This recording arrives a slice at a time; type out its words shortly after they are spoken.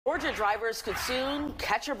Georgia drivers could soon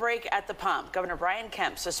catch a break at the pump. Governor Brian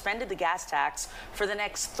Kemp suspended the gas tax for the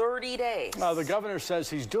next 30 days. The governor says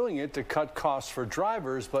he's doing it to cut costs for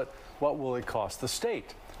drivers, but what will it cost the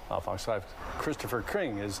state? Fox 5 Christopher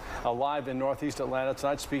King is live in Northeast Atlanta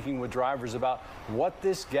tonight, speaking with drivers about what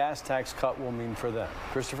this gas tax cut will mean for them.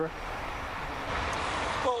 Christopher?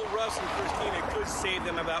 Well, Russ and Christine, it could save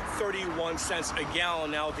them about 31 cents a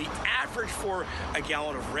gallon. Now, the average for a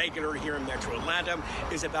gallon of regular here in Metro Atlanta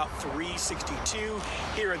is about $3.62.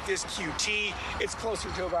 Here at this QT, it's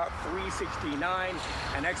closer to about $3.69.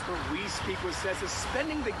 An expert we speak with says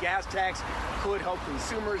suspending the gas tax could help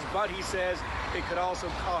consumers, but he says it could also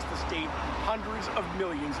cost the state hundreds of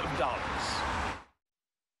millions of dollars.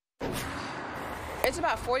 It's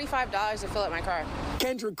about $45 to fill up my car.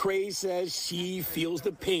 Kendra Cray says she feels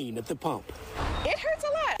the pain at the pump. It hurts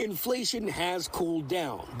a lot. Inflation has cooled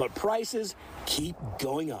down, but prices keep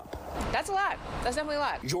going up. That's a lot. That's definitely a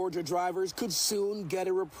lot. Georgia drivers could soon get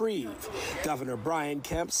a reprieve. Governor Brian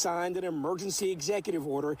Kemp signed an emergency executive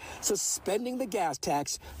order suspending the gas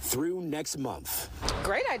tax through next month.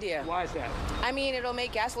 Great idea. Why is that? I mean, it'll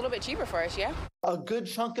make gas a little bit cheaper for us, yeah? A good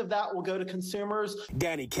chunk of that will go to consumers.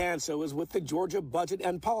 Danny Canso is with the Georgia Budget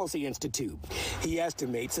and Policy Institute. He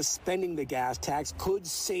estimates suspending the gas tax could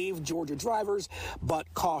save Georgia drivers,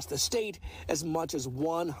 but cost the state as much as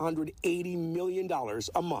 $180 million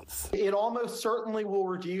a month. It almost certainly will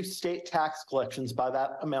reduce state tax collections by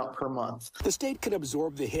that amount per month. The state can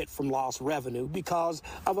absorb the hit from lost revenue because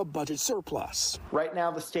of a budget surplus. Right now,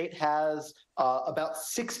 the state has about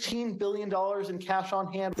 $16 billion in cash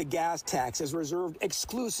on hand. The gas tax is reserved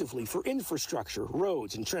exclusively for infrastructure,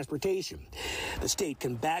 roads, and transportation. The state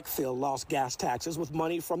can backfill lost gas taxes with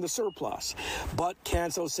money from the surplus. But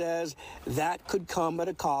Canso says that could come at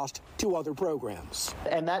a cost to other programs.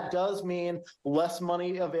 And that does mean less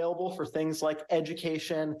money available for things like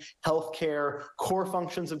education, healthcare, core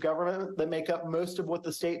functions of government that make up most of what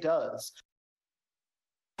the state does.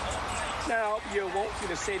 Now, you won't see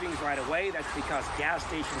the savings right away. That's because gas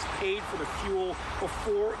stations paid for the fuel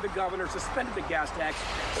before the governor suspended the gas tax.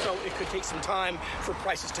 So it could take some time for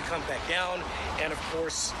prices to come back down. And, of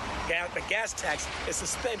course, the gas tax is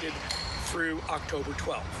suspended through October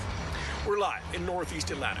 12th. We're live in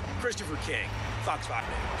Northeast Atlanta. Christopher King, Fox 5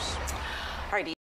 News. All right.